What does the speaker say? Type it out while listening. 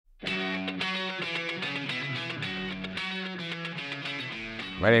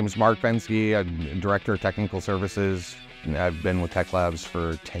My name is Mark Venske. I'm Director of Technical Services, and I've been with Tech Labs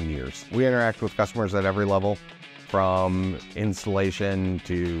for 10 years. We interact with customers at every level, from installation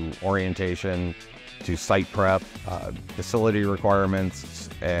to orientation to site prep, facility requirements,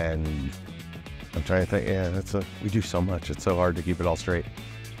 and I'm trying to think, we do so much, it's so hard to keep it all straight.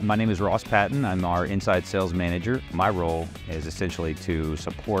 My name is Ross Patton. I'm our inside sales manager. My role is essentially to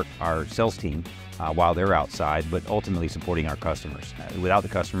support our sales team while they're outside, but ultimately supporting our customers. Without the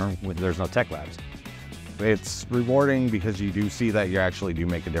customer, there's no Tech Labs. It's rewarding because you do see that you actually do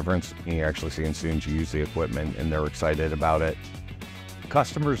make a difference, and you're actually seeing students use the equipment and they're excited about it.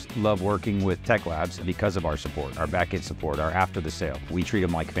 Customers love working with Tech Labs because of our support, our back-end support, our after the sale. We treat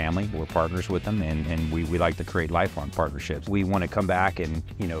them like family. We're partners with them, and we like to create lifelong partnerships. We want to come back and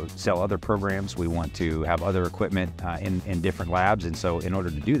sell other programs. We want to have other equipment in different labs, and so in order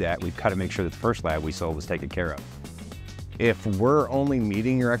to do that, we've got to make sure that the first lab we sold was taken care of. If we're only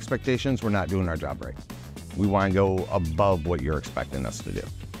meeting your expectations, we're not doing our job right. We want to go above what you're expecting us to do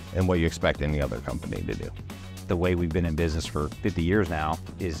and what you expect any other company to do. The way we've been in business for 50 years now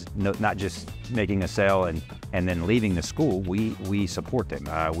is not just making a sale and then leaving the school. We support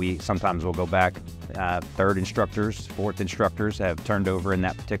them. We sometimes will go back. Third instructors, fourth instructors have turned over in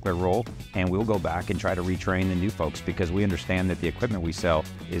that particular role, and we'll go back and try to retrain the new folks because we understand that the equipment we sell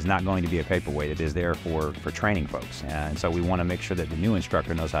is not going to be a paperweight. It is there for training folks, and so we want to make sure that the new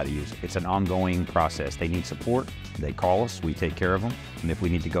instructor knows how to use it. It's an ongoing process. They need support. They call us. We take care of them, and if we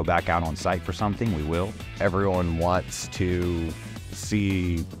need to go back out on site for something, we will. Everyone wants to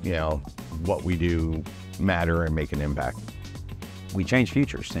see, what we do matter and make an impact. We change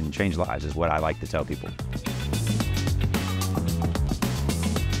futures and change lives is what I like to tell people.